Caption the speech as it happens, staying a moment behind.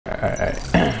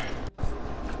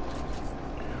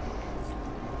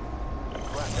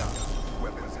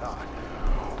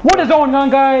What is going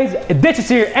on, guys? Ditch is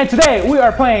here, and today we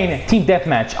are playing Team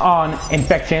Deathmatch on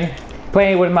Infection.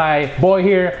 Playing with my boy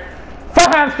here,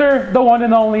 Fahamster, the one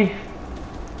and only.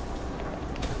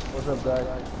 What's up, guys?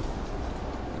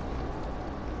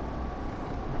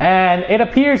 And it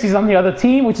appears he's on the other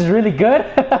team, which is really good.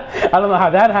 I don't know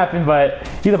how that happened, but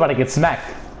he's about to get smacked.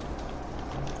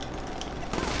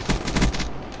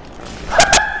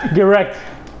 Get wrecked.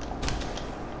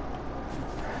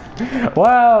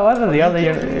 Wow, what's the other?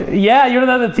 Yeah, you're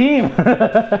another team.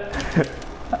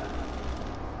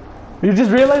 You just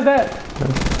realized that?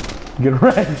 Get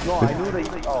wrecked. No, I knew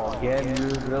that. Oh, again, you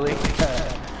really?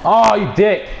 Oh, you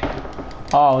dick.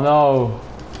 Oh no.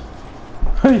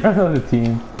 You're another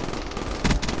team.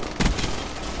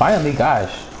 Finally,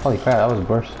 gosh. Holy crap, that was a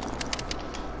burst.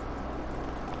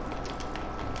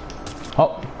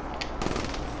 Oh.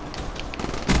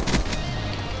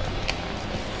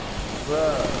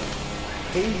 Bruh.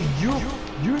 Hey,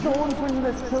 you're the only person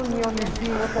that's killing me on your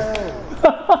team. What the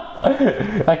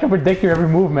hell? I can predict your every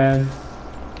move, man.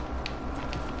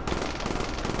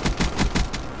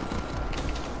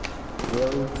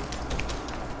 Really?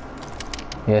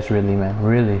 Yes, really, man.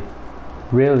 Really.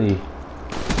 Really.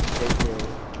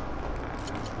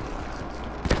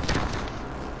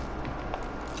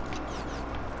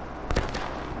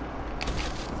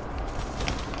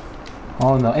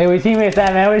 Oh no. Hey, we teammates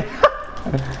that, man.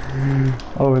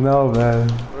 Oh no, man.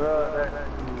 Bruh,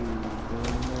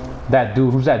 That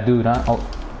dude. Who's that dude, huh? Oh.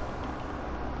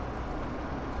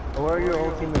 where are your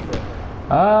old teammates at?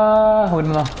 We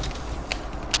don't know.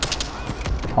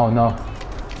 Oh no.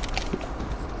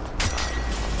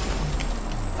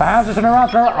 Fast, turn around,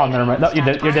 turn around. Oh, never mind. No, you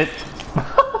did. You did.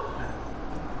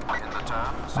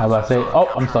 I was about to say, oh,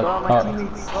 I'm stuck. Bro, my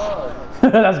teammates suck.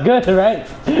 That's good, right?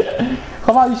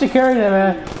 Come on, you should carry that,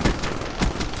 man.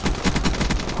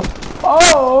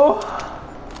 Oh!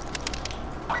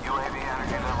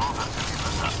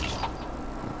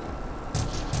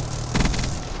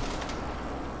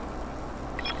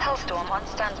 Hellstorm on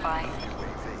standby.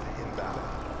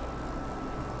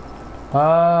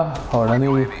 Hold on, let me...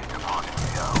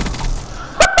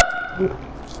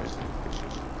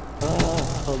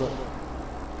 Hold up.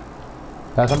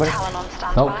 That somebody? Talon on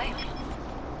standby. Nope.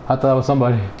 I thought that was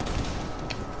somebody.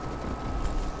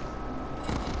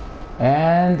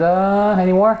 And,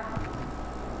 any more?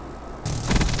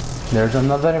 There's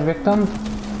another victim.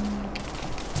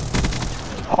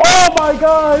 Oh my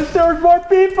gosh, there's more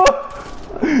people!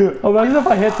 Imagine if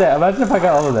I hit that. Imagine if I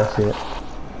got all of that shit.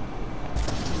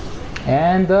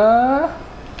 And,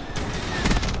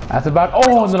 that's about...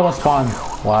 Oh, another one spawned.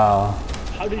 Wow.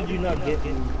 How did you not get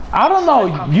me? I don't know.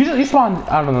 You spawned...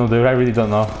 I don't know, dude. I really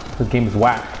don't know. This game is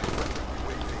whack.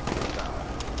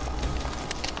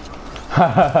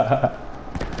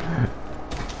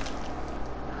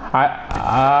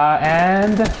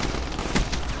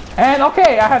 And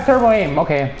okay, I have turbo aim.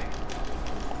 Okay.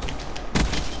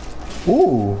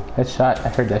 Ooh, headshot. I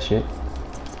heard that shit.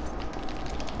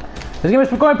 This game is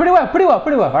going pretty well.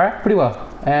 All right, pretty well.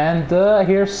 And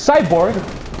here's Cyborg.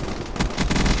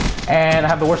 And I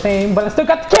have the worst aim, but I still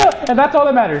got the kill, and that's all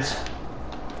that matters.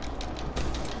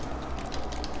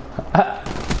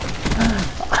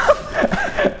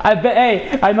 I bet.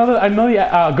 Hey, I know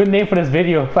the good name for this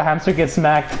video. Fahamster gets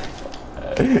smacked.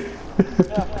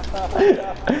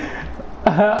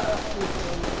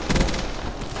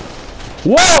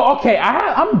 Whoa. Okay,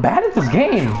 I'm bad at this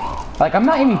game. Like, I'm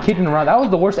not even kidding around. That was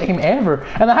the worst aim ever.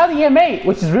 And I have the M8,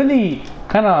 which is really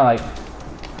kind of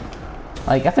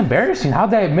like that's embarrassing. How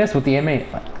did I miss with the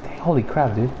M8? Like, holy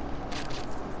crap, dude.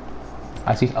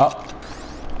 I see. Oh.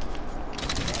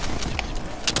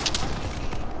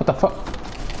 What the fuck?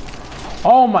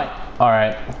 Oh my.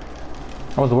 Alright.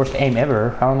 That was the worst aim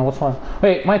ever. I don't know what's wrong.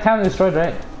 Wait, my town is destroyed,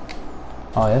 right?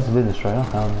 Oh, yeah, it's been destroyed. I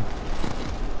don't know.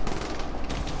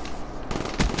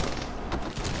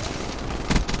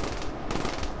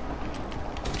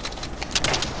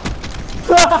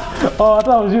 Oh, I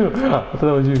thought it was you. I thought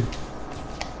it was you.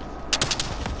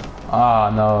 Oh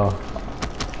no.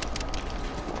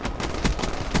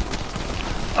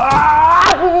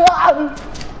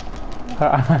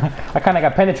 I kind of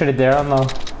got penetrated there. I don't know.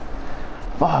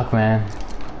 Fuck, man.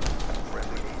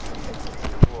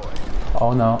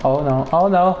 Oh no. Oh no. Oh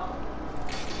no.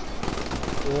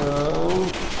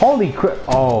 Holy crap.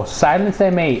 Oh, silence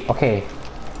them, mate. Okay.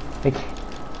 Hey,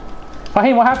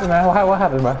 what happened, man? What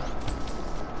happened, bro?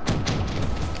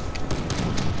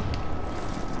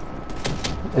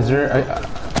 Is there a...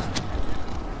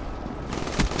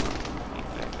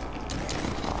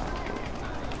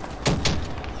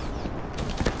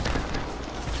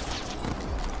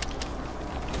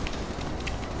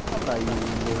 How about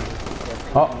you?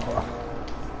 Oh.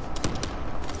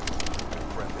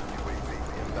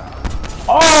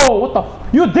 Oh, what the?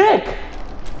 You dick!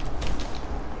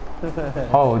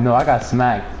 Oh no, I got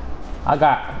smacked. I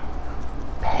got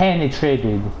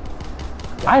penetrated.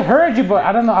 I heard you, but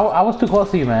I don't know. I was too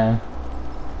close to you, man.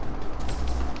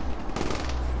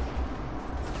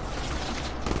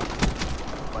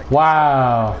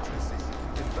 Wow.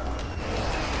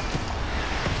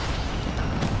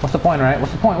 What's the point, right?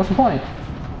 What's the point? What's the point?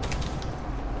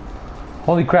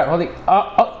 Holy crap! Holy.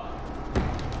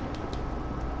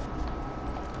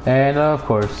 And of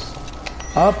course,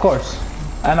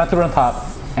 and not to run top.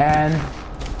 And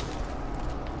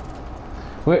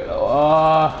wait.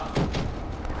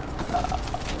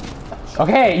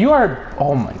 Okay, you are.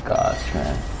 Oh my gosh,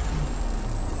 man.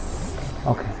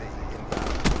 Okay.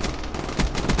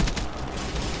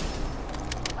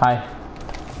 Hi.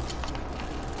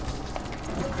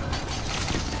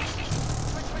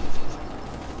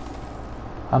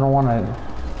 I don't want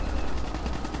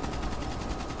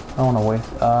to waste.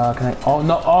 Can I? Oh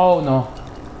no! Oh no!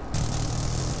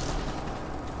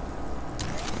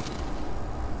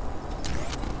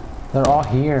 They're all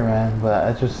here, man. But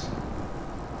it's just.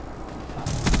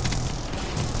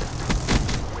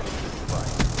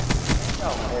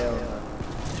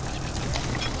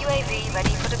 UAV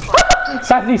ready for deployment.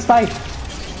 Safety spike.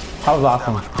 That was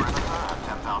awesome.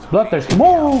 Bloodthirst.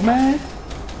 Whoa, man.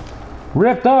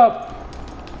 Ripped up.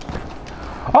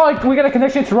 Oh, we got a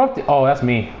connection interrupted. Oh, that's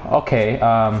me. Okay.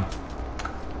 Oh,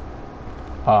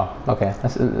 okay.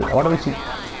 That's, what do we see?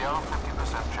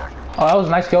 Oh, that was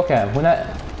a nice kill cam.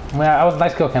 That was a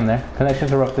nice kill cam there. Connection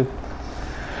interrupted.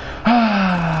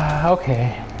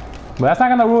 Okay. But that's not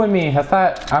gonna ruin me.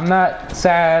 I'm not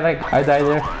sad like I died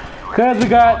there. Cause we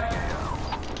got.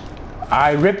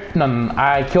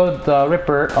 I killed the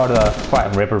Ripper, or the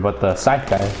Ripper, but the Scythe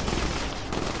guy.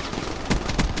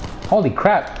 Holy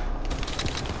crap.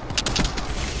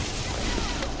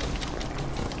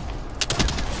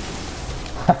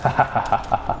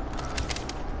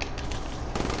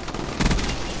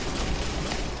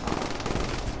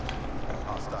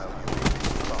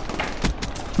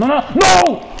 No!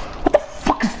 What the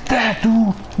fuck is that,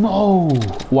 dude? No!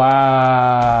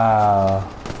 Wow.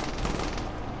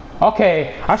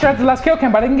 Okay, I tried the last kill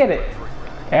cam, but I didn't get it.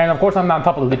 And of course, I'm not on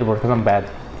top of the leaderboard because I'm bad.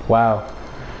 Wow.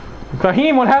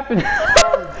 Fahim, what happened?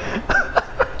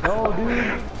 No,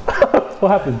 dude.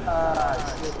 What happened?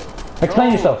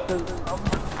 Explain yourself.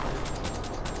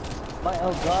 My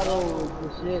Elgato, the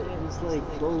shit, is like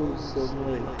closed so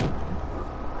much.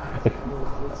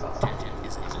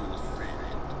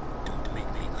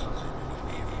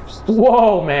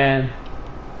 Whoa, man.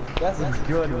 That's a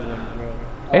good one, bro.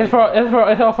 It's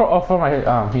for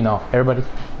my, you know, everybody.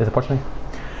 It's unfortunately.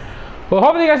 Well,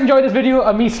 hopefully you guys enjoyed this video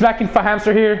of me smacking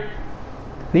Fahamster here.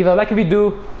 Leave a like if you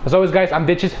do. As always, guys, I'm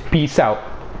Ditches. Peace out.